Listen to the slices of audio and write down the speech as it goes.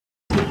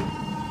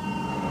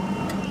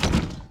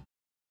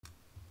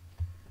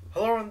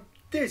Hello, and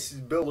this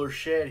is Builder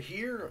Shed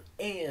here,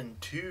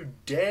 and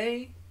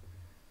today,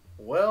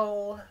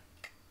 well,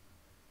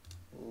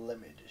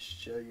 let me just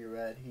show you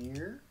right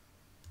here.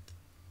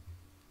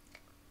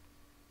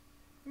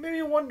 You may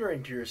be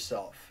wondering to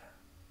yourself,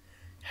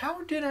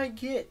 how did I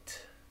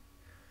get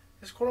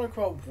this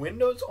quote-unquote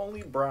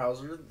Windows-only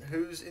browser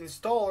whose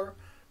installer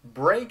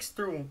breaks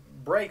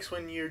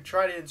when you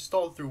try to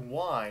install through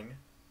Wine,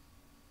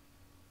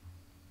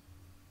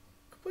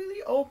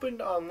 completely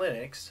opened on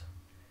Linux,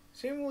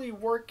 seemingly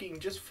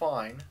working just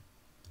fine,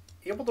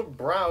 able to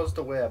browse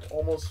the web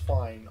almost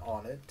fine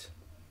on it.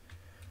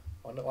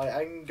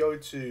 I can go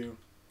to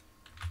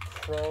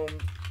chrome.com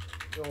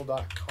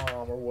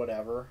or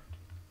whatever,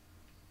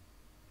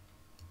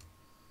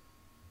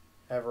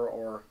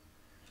 or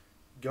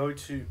go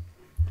to.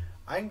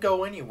 I can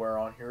go anywhere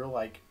on here.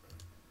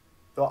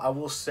 Though I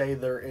will say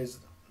there is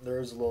a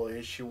little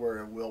issue where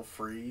it will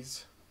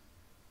freeze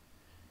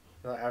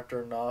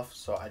after enough.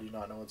 So I do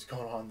not know what's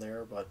going on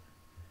there, but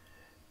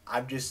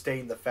I'm just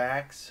stating the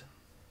facts.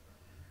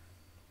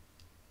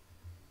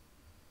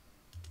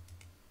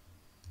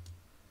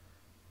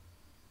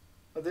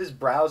 But this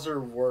browser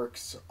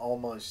works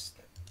almost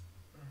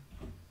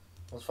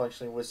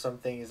functionally with some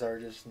things that are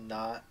just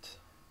not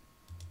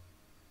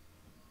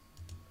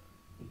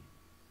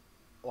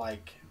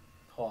like.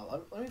 Hold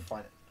on, let me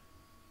find it.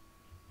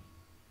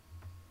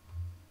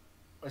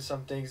 With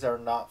some things that are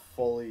not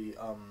fully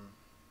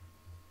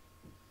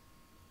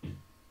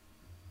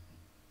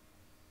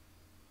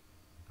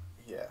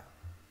yeah.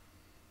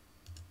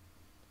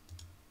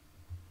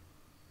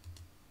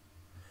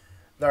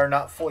 That are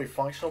not fully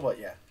functional, but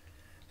yeah.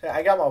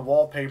 I got my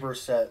wallpaper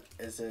set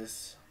as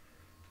this,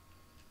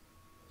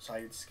 so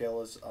I can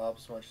scale this up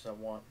as much as I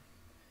want.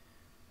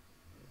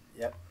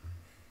 Yep.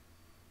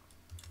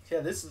 Yeah,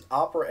 this is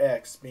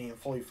OperaGX being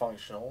fully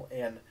functional,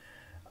 and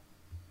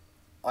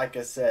like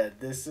I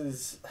said, this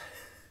is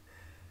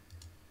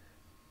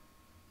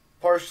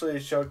partially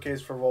a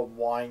showcase for what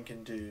Wine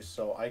can do,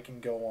 so I can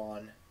go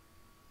on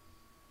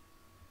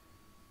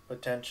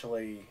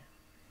potentially.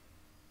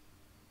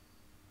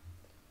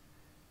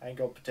 I can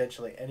go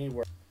potentially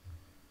anywhere.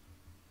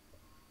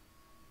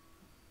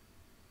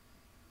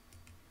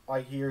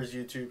 Like here's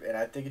YouTube, and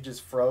I think it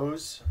just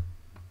froze.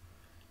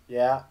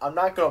 Yeah, I'm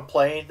not gonna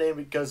play anything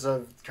because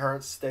of the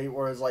current state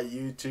where it's like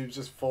YouTube's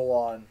just full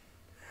on.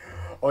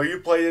 Oh, you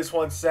play this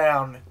one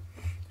sound,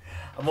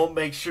 I'm gonna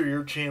make sure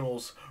your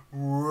channel's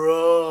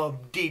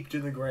rub deep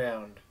to the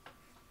ground.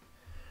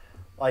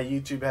 Like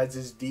YouTube has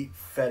this deep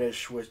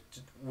fetish with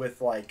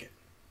like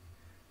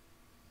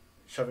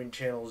shoving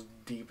channels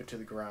deep into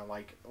the ground.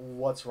 Like,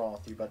 what's wrong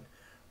with you? But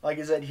like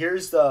I said,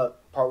 here's the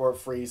part where it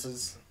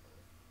freezes.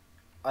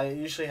 It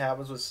usually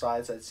happens with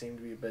sites that seem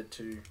to be a bit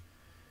too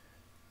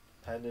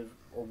tentative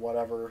or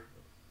whatever.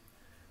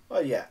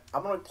 But yeah,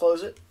 I'm gonna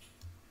close it.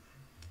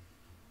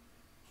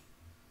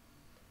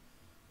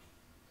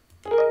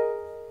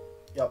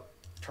 Yep,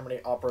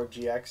 terminate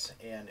OperaGX,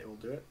 and it will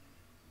do it.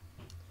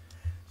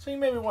 So you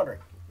may be wondering,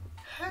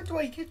 how do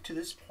I get to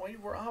this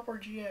point where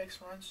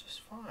OperaGX runs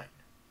just fine?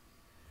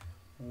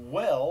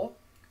 Well,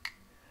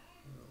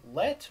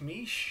 let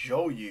me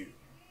show you.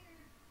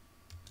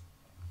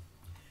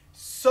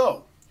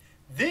 So,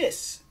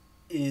 this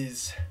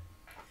is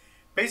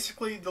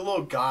basically the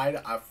little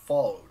guide I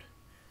followed.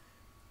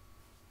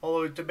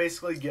 Although to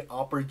basically get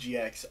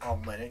OperaGX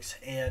on Linux,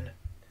 and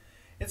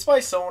it's by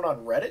someone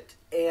on Reddit.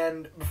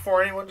 And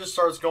before anyone just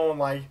starts going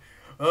like,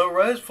 oh,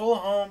 Reddit's full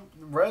of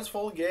Reddit's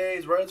full of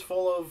gays, Reddit's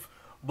full of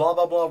blah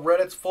blah blah,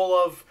 Reddit's full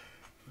of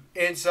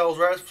incels,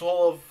 Reddit's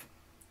full of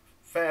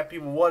fat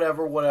people,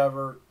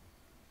 whatever.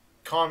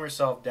 Calm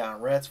yourself down.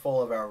 Reddit's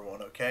full of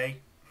everyone, okay?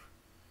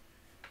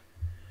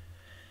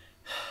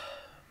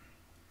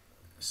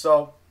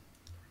 So,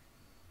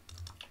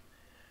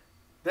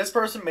 this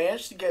person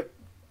managed to get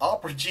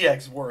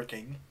OperaGX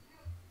working,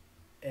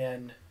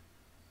 and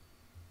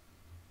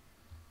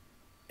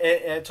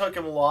it took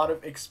him a lot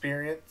of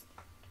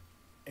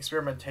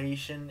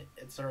experimentation,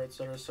 etc.,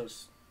 etc. So,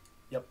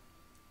 yep.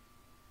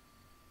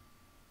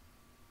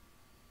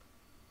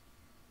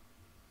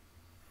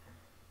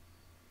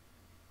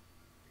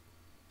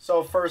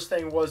 So, first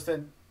thing was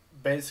then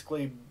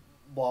basically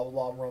blah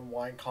blah blah, run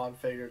wine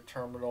configure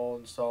terminal,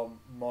 install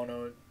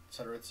mono,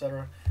 etc.,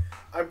 etc.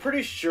 I'm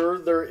pretty sure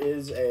there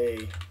is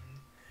an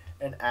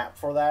app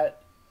for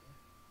that.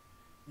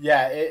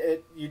 Yeah,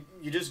 you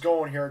just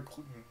go in here,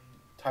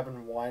 type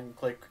in wine,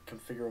 click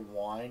configure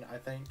wine. I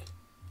think.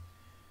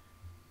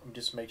 Let me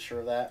just make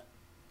sure of that.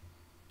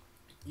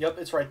 Yep,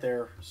 it's right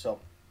there. So,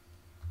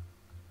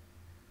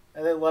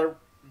 and then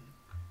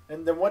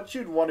what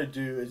you'd want to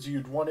do is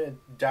you'd want to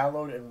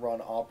download and run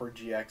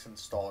OperaGX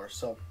installer.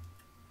 So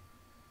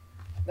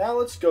now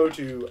let's go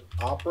to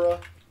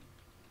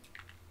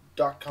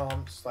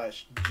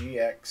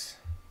opera.com/gx.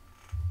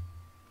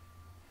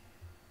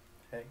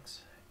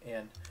 Thanks.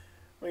 And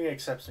we can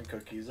accept some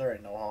cookies. There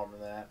ain't no harm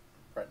in that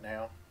right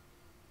now.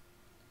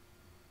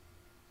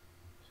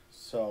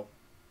 So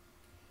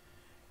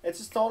it's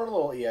installed a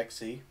little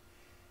exe.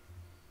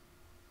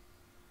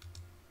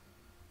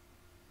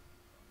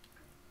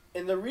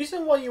 And the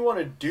reason why you want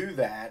to do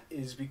that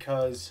is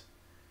because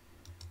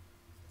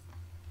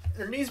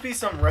there needs to be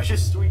some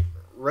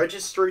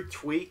registry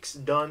tweaks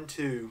done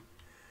to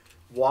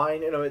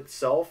wine in of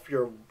itself,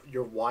 your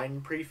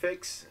wine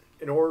prefix,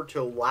 in order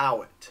to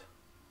allow it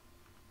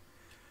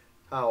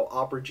how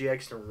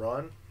OperaGX can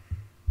run.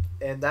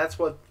 And that's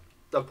what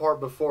the part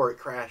before it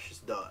crashes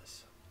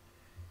does.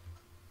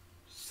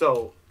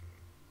 So,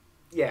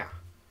 yeah.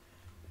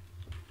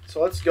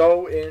 So let's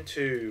go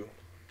into,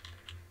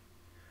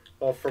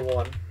 well, for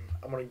one,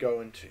 I'm going to go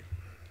into,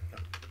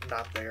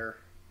 not there.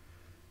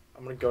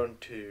 I'm going to go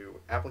into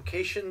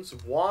Applications,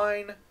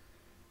 Wine,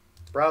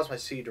 browse my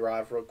C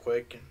drive real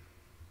quick.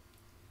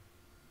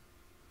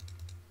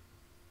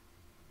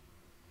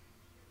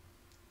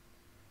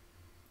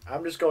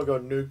 I'm just going to go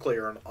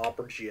nuclear on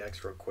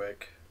OperaGX real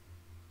quick.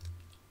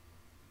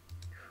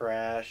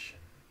 Crash.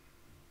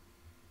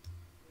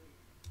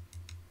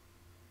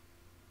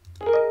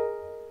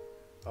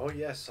 Oh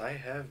yes, I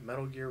have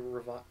Metal Gear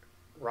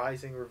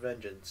Rising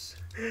Revengeance.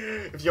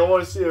 If you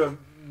want to see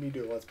me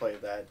do a let's play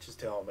of that, just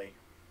tell me.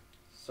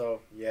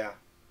 So yeah.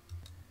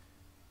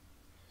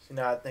 So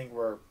now I think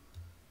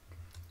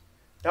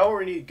now where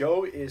we need to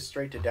go is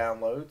straight to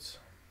downloads.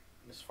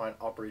 Just find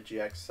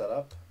OperaGX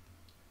setup.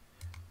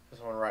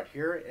 This one right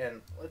here,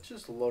 and let's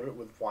just load it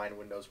with Wine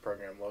Windows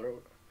Program Loader,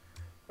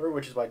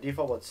 which is by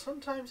default, but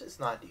sometimes it's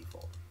not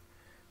default.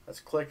 Let's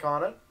click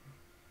on it.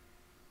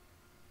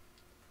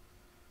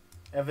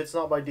 If it's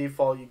not by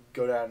default, you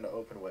go down to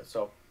open with.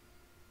 So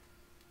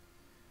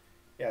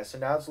yeah, so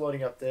now it's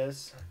loading up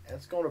this, and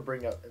it's going to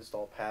bring up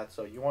install path.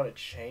 So you want to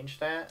change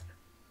that.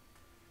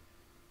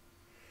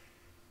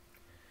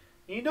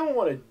 You don't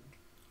want to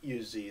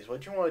use these.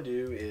 What you want to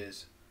do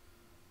is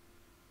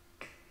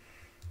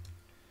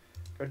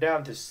go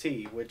down to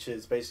C, which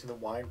is basically the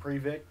wine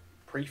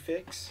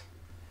prefix,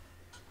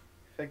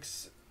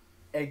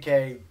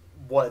 aka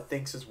what it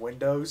thinks is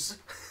Windows.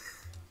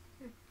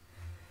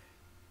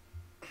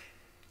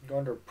 Go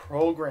under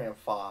Program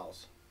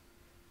Files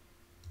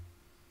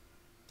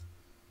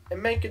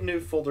and make a new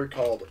folder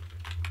called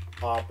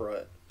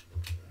Opera,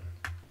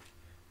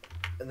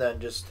 and then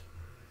just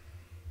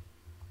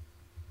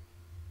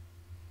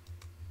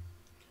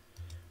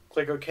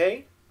click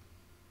OK,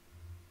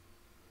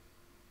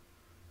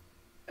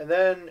 and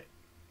then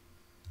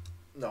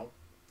no,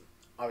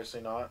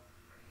 obviously not,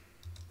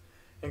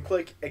 and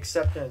click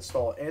Accept and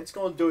Install, and it's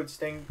going to do its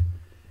thing,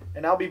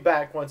 and I'll be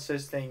back once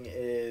this thing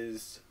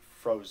is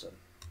frozen.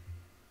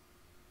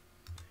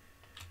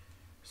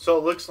 So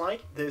it looks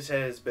like this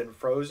has been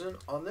frozen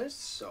on this,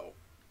 so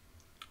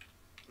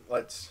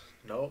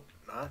nope,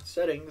 not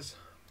settings.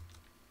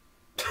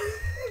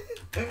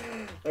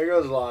 There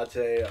goes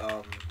Latte.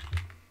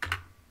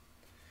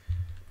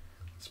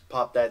 Let's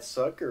pop that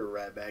sucker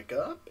right back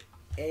up,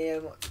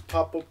 and let's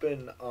pop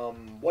open,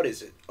 what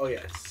is it? Oh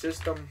yeah,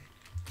 System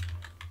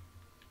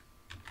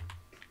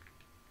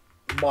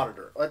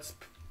Monitor. Let's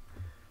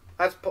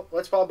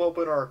pop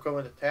open our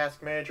equivalent to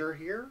Task Manager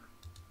here.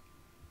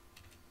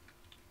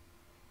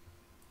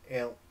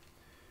 And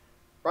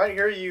right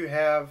here you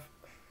have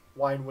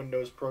Wine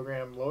Windows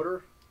Program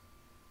Loader.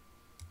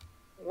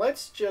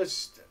 Let's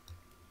just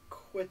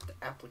quit the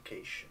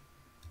application.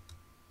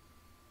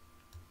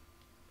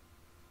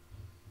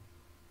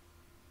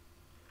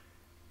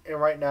 And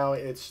right now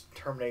it's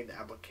terminating the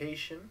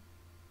application.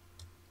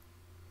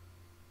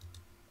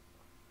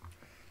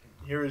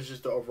 Here is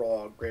just the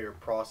overall greater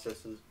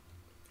processes.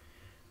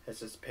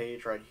 It's this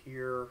page right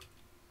here.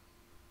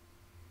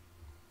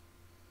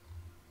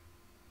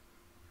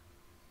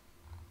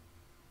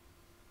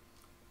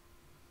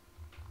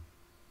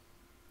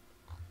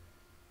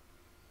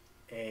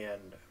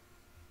 And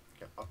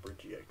got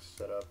OperaGX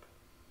set up.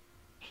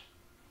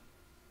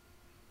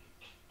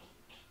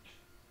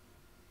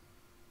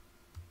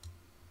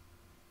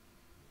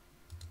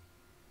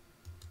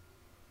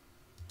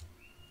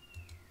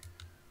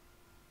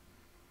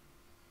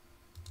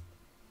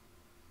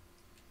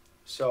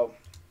 So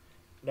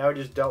now we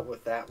just dealt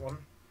with that one.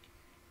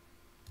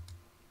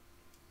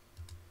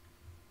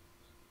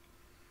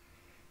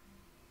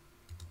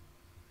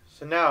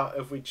 So now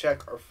if we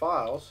check our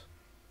files,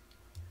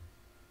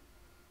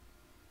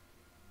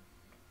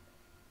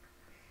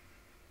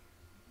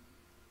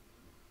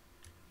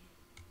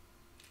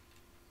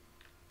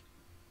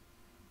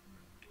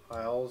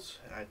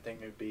 I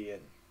think it'd be in,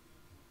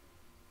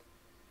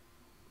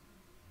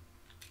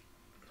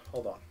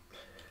 hold on,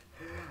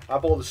 I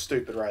pulled the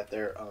stupid right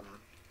there.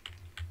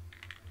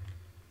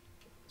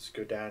 Let's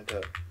go down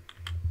to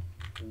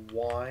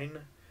Wine,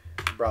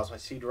 browse my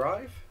C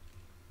drive,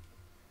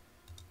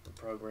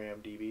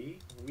 Program DB.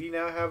 We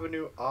now have a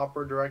new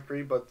Opera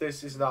directory, but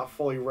this is not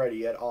fully ready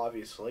yet,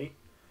 obviously.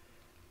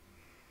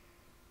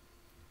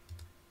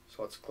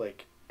 So let's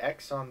click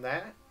X on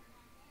that.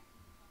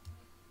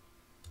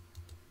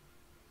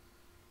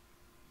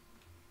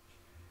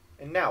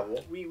 And now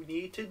what we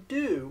need to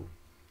do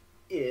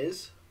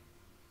is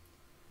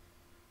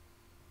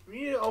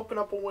we need to open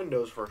up a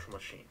Windows virtual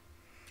machine.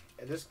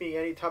 And this can be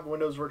any type of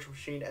Windows virtual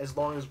machine as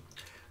long as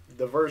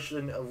the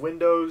version of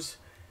Windows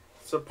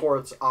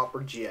supports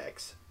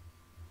OperaGX.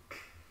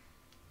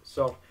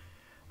 So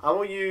I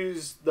will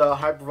use the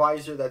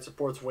hypervisor that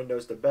supports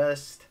Windows the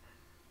best,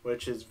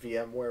 which is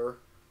VMware.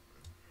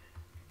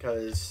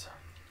 Because,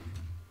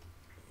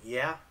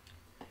 yeah.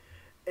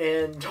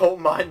 And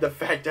don't mind the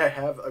fact I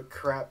have a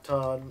crap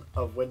ton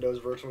of Windows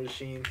virtual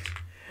machines.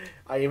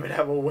 I even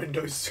have a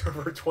Windows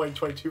Server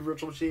 2022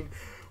 virtual machine,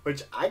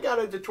 which I got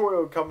a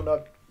tutorial coming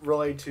up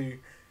related to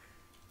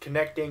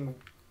connecting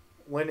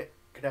a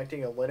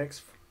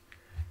Linux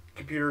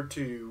computer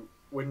to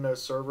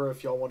Windows Server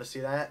if y'all want to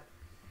see that.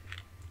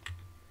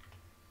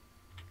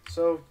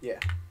 So, yeah.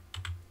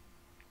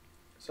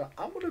 So,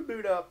 I'm going to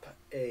boot up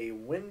a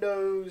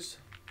Windows...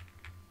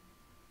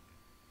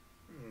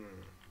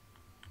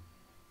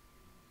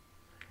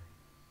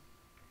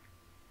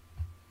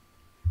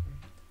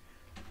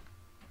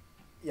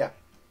 Yeah.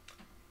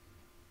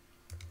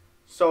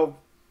 So,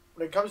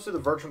 when it comes to the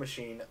virtual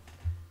machine,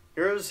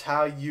 here's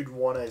how you'd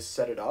want to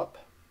set it up.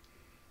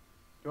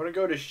 You want to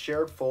go to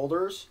shared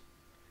folders,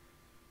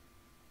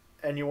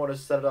 and you want to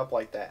set it up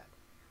like that.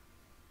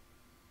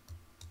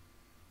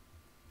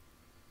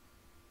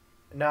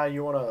 Now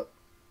you want to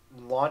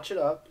launch it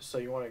up, so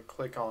you want to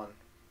click on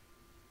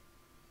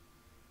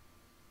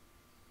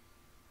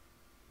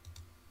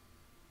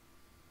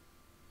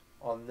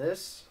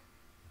this.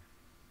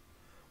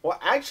 Well,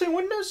 actually,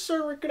 Windows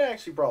Server could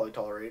actually probably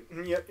tolerate.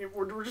 Yeah,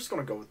 we're just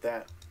going to go with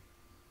that.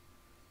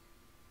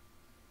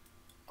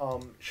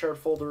 Shared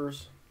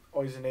folders,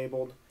 always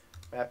enabled.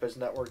 Map as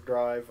network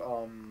drive.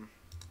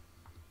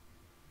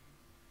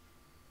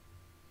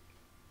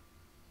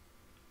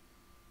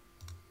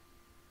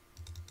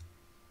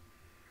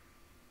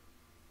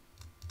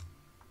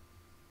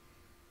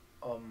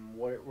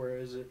 Where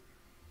is it?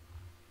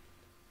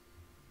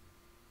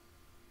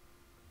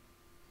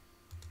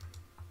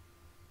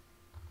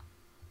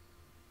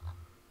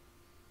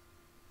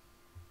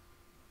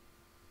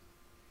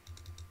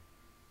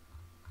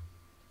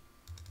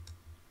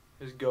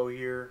 Just go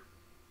here.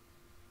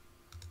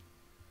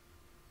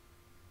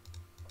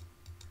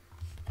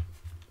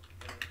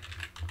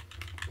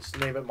 Just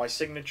name it my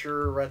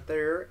signature right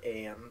there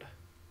and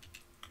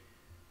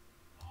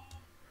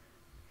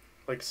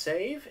click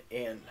save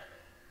and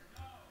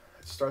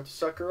let's start the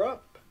sucker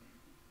up.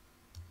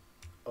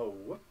 Oh,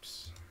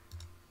 whoops.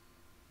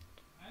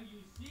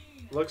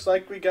 Looks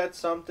like we got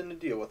something to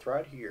deal with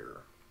right here.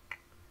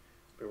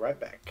 Be right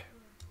back.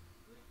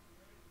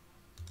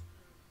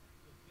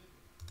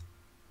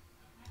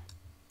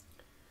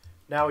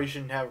 Now we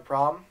shouldn't have a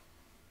problem.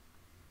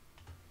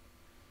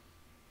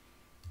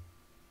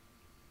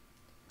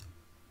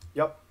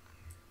 Yep,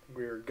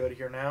 we're good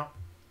here now.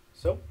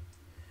 So,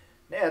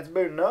 now it's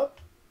booting up.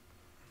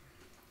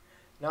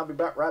 Now I'll be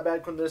back right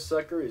back when this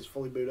sucker is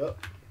fully booted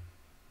up.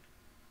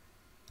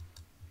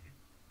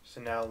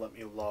 So now let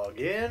me log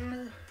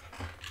in.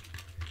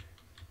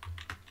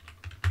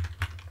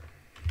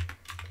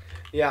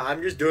 Yeah,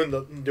 I'm just doing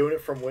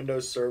it from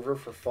Windows Server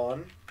for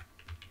fun.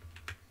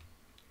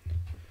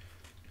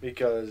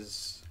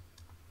 Because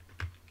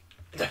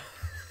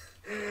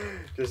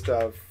just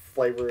to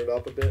flavor it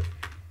up a bit.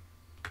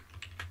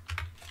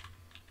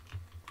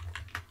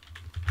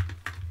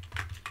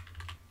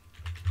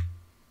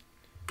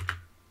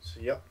 So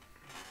yep.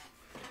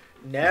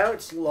 Now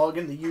it's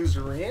logging the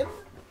user in.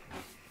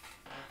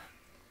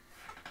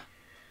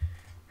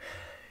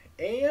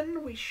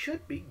 And we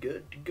should be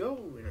good to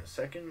go in a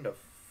second to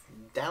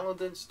download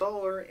the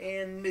installer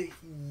and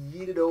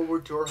yeet it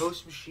over to our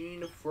host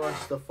machine for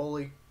us to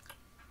fully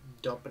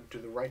dump it to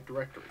the right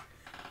directory.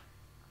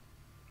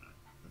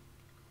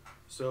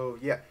 So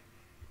yeah,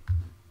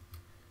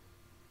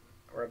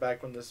 right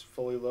back when this is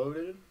fully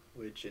loaded,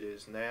 which it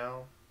is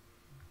now.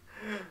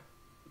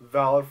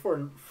 Valid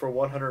for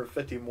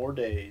 150 more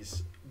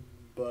days.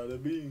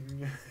 Bada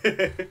bing.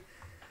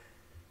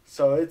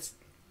 So it's,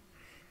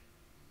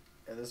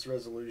 and this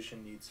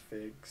resolution needs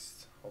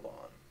fixed. Hold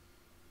on.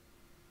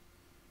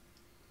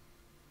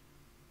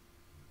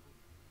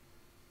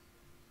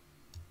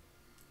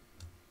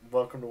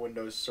 Welcome to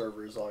Windows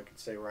Server is all I can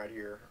say right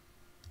here.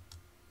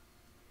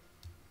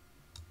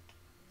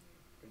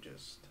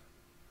 Just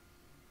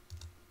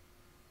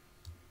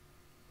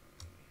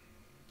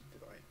do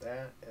it like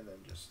that, and then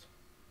just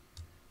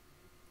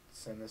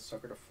send this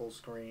sucker to full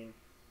screen.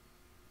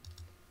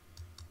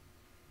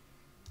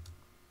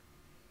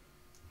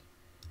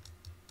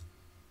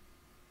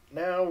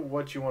 Now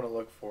what you want to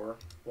look for,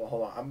 well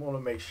hold on, I'm going to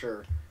make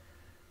sure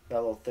that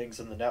little thing's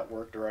in the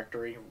network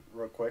directory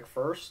real quick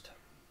first.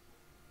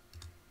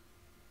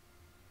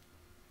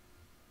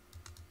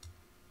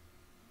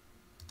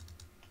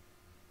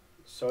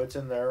 So it's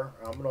in there.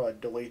 I'm going to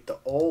delete the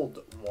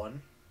old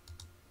one.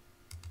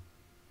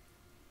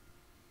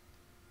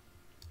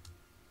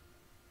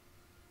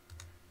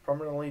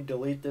 Permanently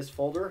delete this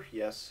folder?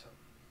 Yes.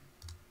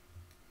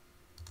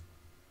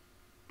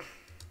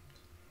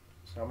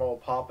 So I'm going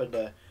to pop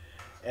into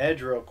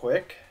Edge real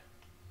quick.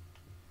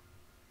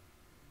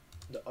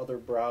 The other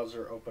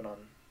browser open on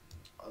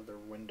other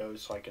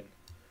windows so I can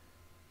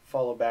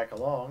follow back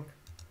along.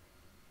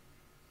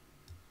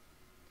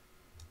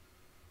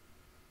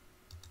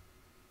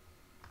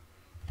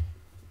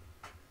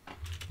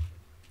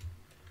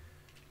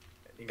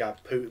 You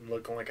got Putin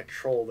looking like a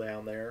troll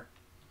down there.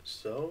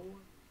 So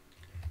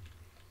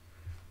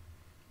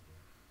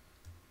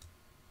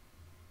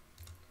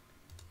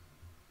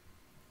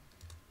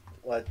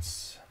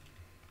let's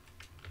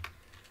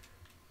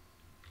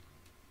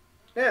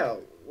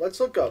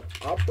look up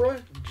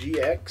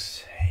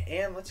OperaGX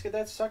and let's get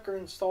that sucker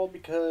installed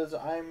because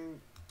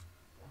I'm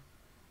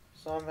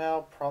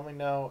somehow probably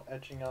now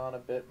etching on a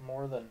bit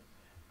more than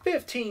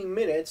 15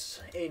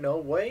 minutes. Ain't no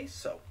way.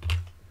 So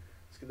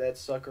let's get that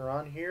sucker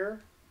on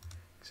here.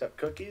 Accept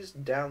cookies.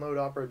 Download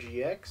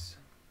OperaGX.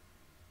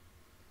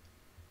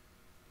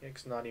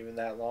 It's not even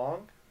that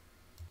long.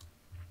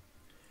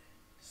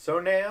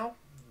 So now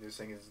this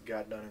thing has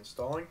got done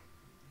installing.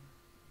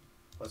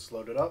 Let's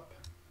load it up.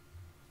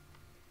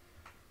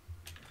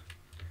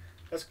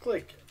 Let's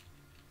click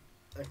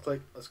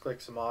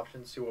some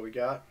options, see what we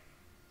got.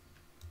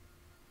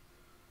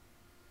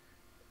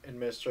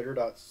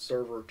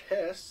 Administrator.server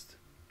test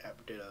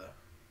app data.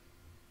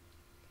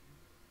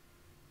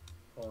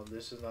 Oh,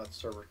 this is not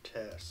server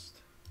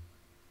test.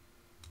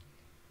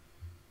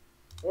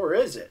 Or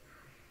is it?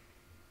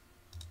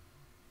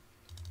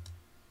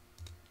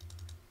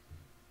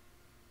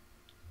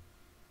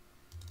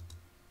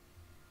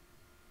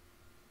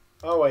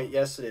 Oh wait,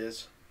 yes it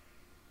is.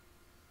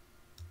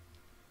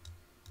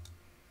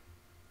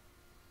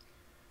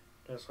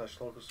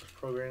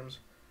 /local/programs.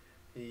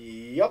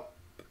 Yup.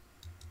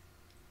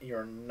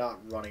 You're not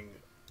running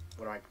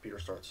when my computer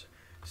starts.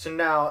 So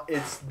now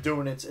it's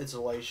doing its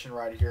installation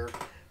right here.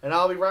 And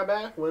I'll be right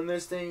back when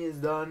this thing is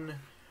done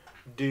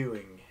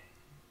doing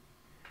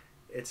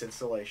its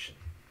installation.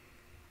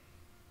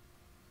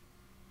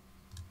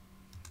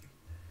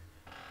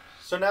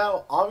 So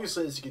now,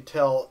 obviously, as you can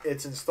tell,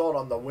 it's installed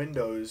on the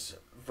Windows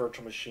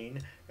virtual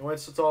machine. And when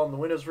it's installed on the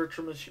Windows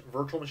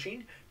virtual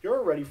machine,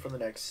 you're ready for the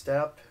next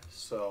step.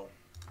 So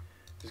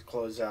just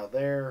close out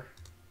there.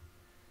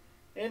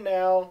 And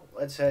now,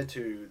 let's head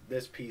to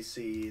this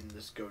PC and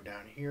just go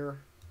down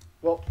here.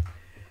 Well,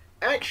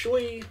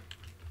 actually,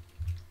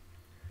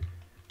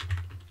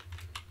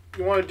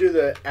 you want to do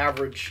the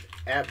average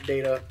app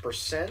data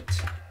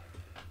percent.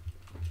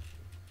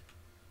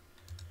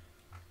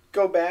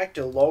 Go back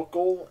to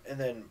local and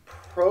then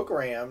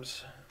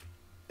programs.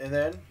 And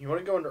then you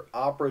want to go under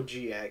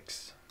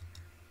OperaGX.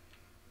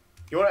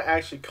 You want to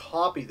actually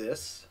copy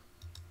this.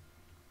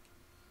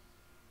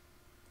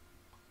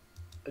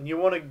 And you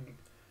want to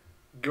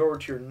go over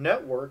to your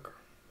network,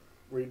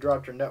 where you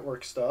dropped your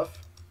network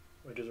stuff,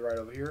 which is right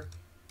over here,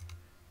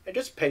 and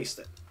just paste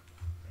it.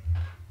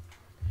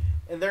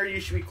 And there you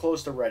should be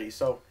close to ready.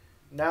 So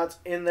now it's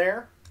in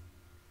there.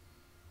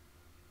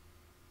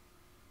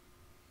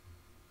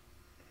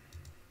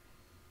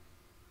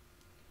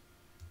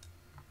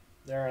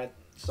 There,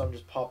 some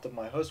just popped up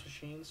my host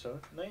machine, so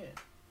man.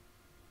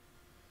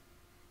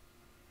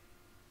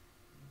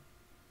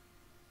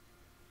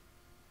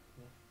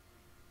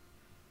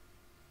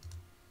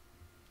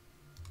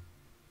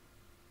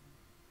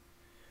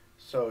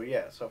 So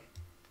yeah, so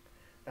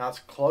now let's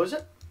close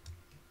it,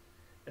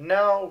 and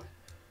now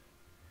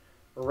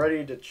we're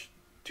ready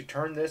to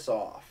turn this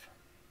off.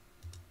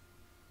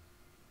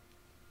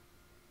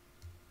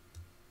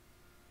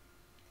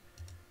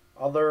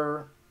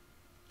 Other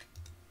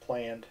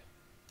planned.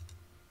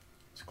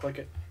 Let's click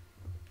it,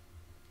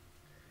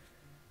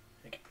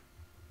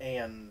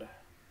 and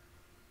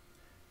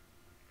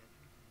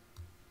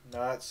now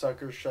that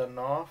sucker's shutting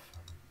off.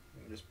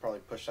 You can just probably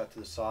push that to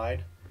the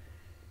side,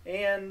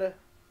 and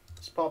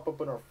let's pop up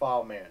in our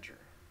file manager.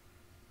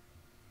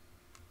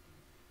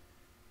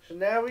 So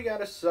now we got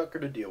a sucker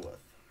to deal with.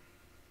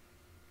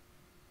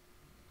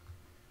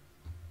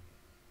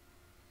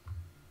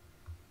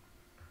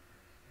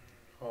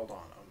 Hold on,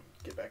 I'm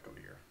gonna get back over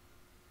here.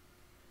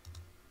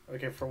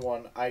 Okay, for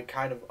one, I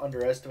kind of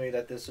underestimated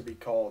that this would be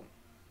called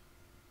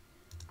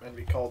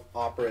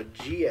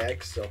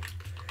OperaGX, so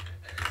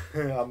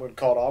I'm gonna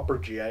call it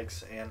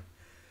OperaGX, and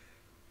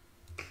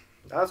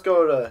let's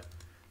go to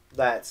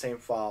that same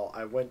file.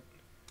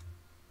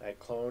 I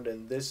cloned,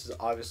 and this is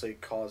obviously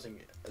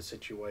causing a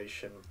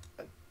situation,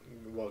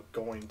 well,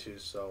 going to,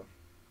 so.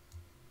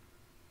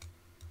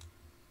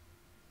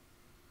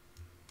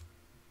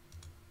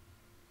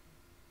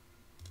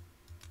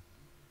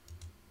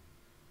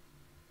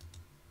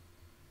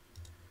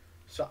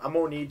 So I'm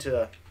going to need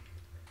to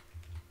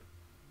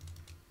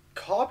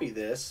copy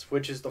this,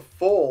 which is the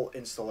full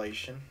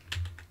installation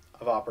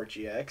of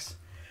OperaGX,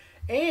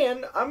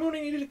 and I'm going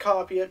to need to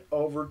copy it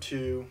over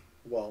to,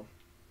 well,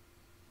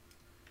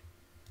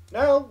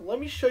 now let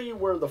me show you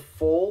where the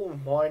full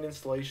wine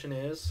installation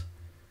is,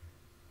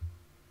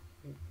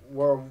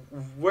 where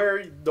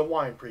the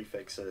wine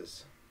prefix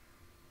is,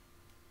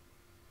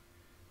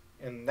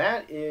 and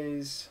that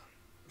is,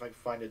 if I can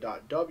find a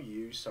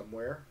 .w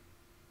somewhere.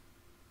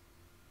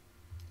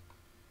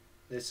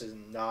 This is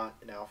not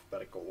in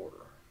alphabetical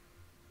order.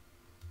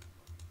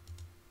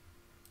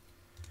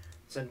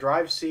 It's in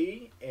Drive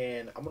C,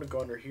 and I'm going to go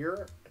under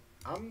here.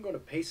 I'm going to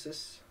paste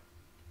this.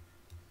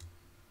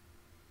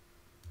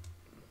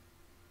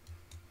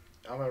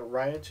 I'm going to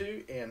write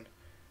into and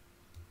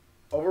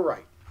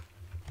overwrite.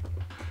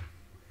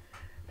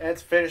 And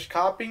it's finished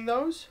copying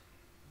those.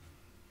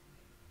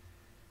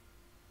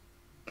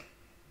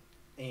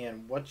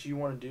 And what you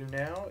want to do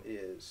now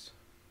is,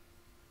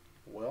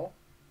 well,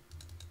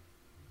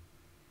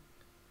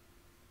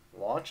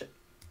 launch it.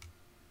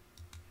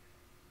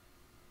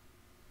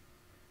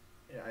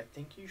 And I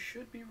think you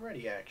should be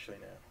ready actually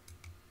now.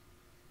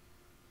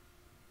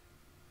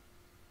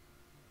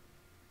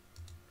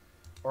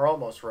 We're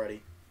almost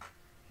ready.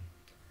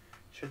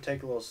 Should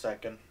take a little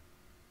second.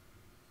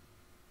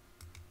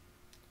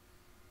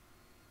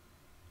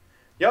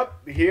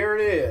 Yep, here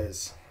it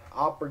is.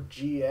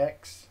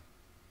 OperaGX.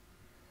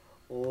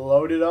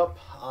 Loaded up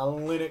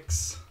on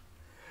Linux.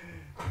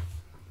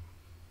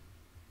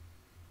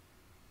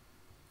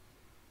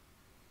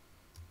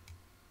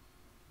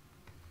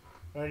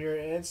 And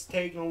it's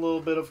taking a little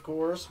bit, of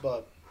course,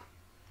 but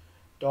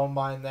don't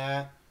mind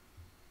that.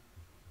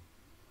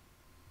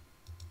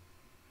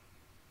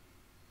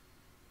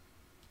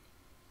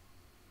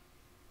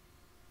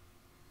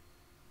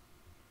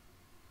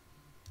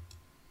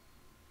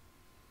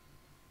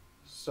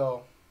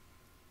 So,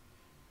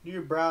 do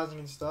your browsing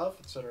and stuff,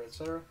 etc.,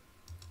 etc.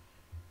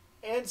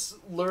 And it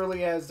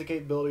literally has the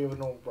capability of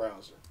an old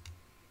browser.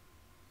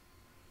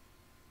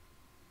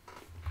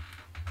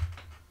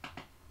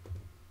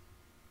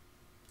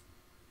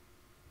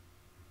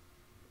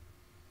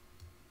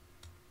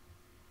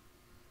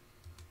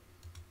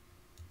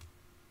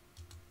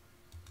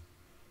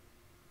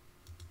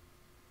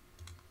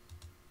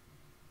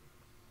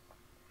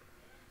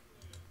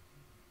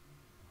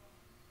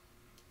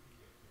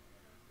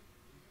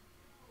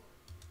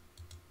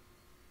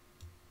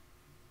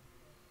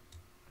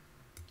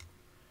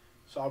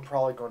 So I'm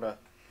probably going to,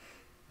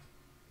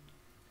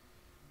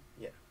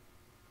 yeah.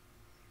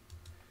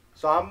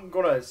 So I'm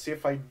going to see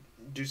if I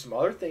do some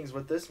other things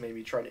with this,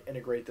 maybe try to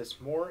integrate this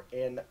more,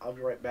 and I'll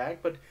be right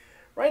back. But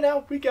right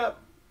now, we got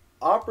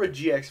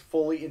OperaGX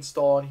fully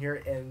installed on here,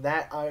 and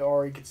that I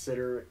already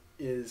consider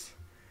is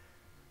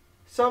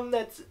something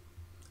that's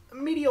a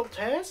medial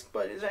task,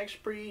 but it's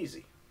actually pretty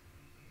easy.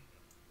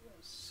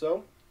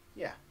 So,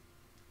 yeah.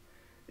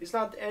 It's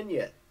not the end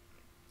yet.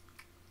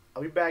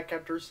 I'll be back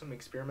after some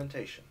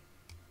experimentation.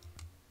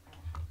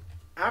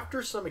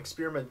 After some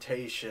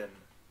experimentation,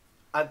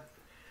 I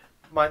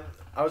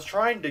was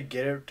trying to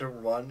get it to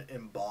run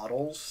in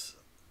bottles,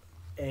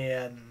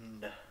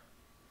 and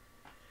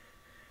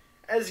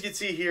as you can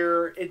see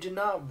here, it did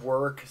not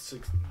work.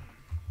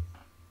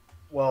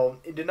 Well,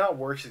 it did not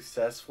work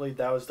successfully.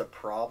 That was the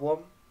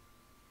problem.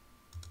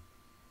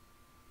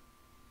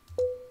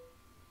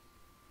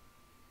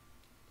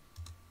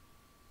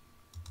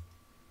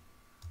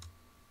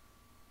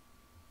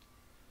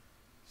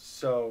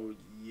 So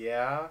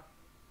yeah.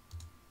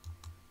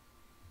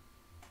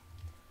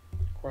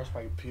 Of course,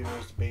 my computer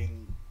is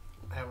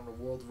having a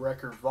world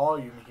record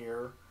volume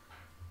here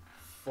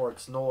for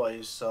its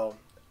noise, so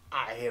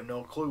I have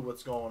no clue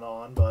what's going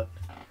on, but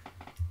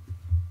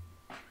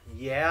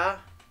yeah.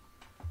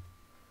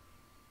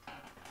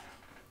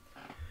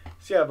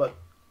 So yeah, but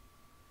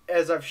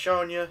as I've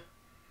shown you,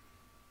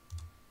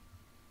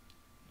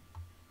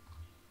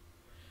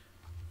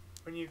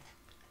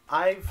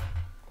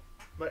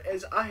 but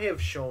as I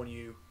have shown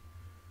you,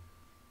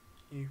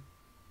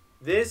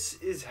 this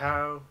is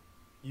how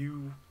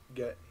you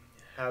get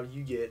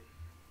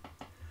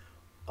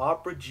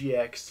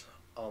OperaGX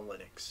on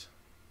Linux.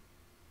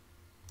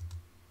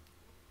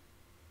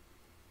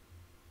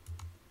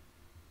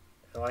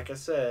 And like I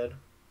said,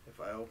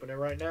 if I open it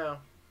right now,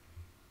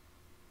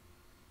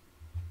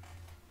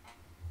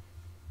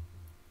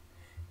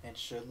 it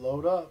should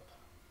load up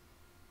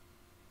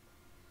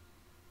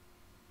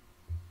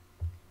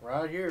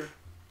right here.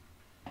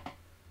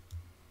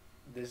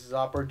 This is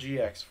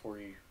OperaGX for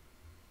you.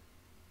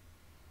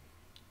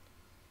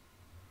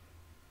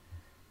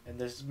 And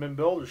this has been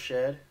Builder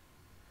Shed.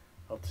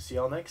 Hope to see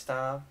y'all next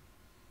time.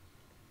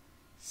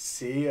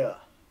 See ya.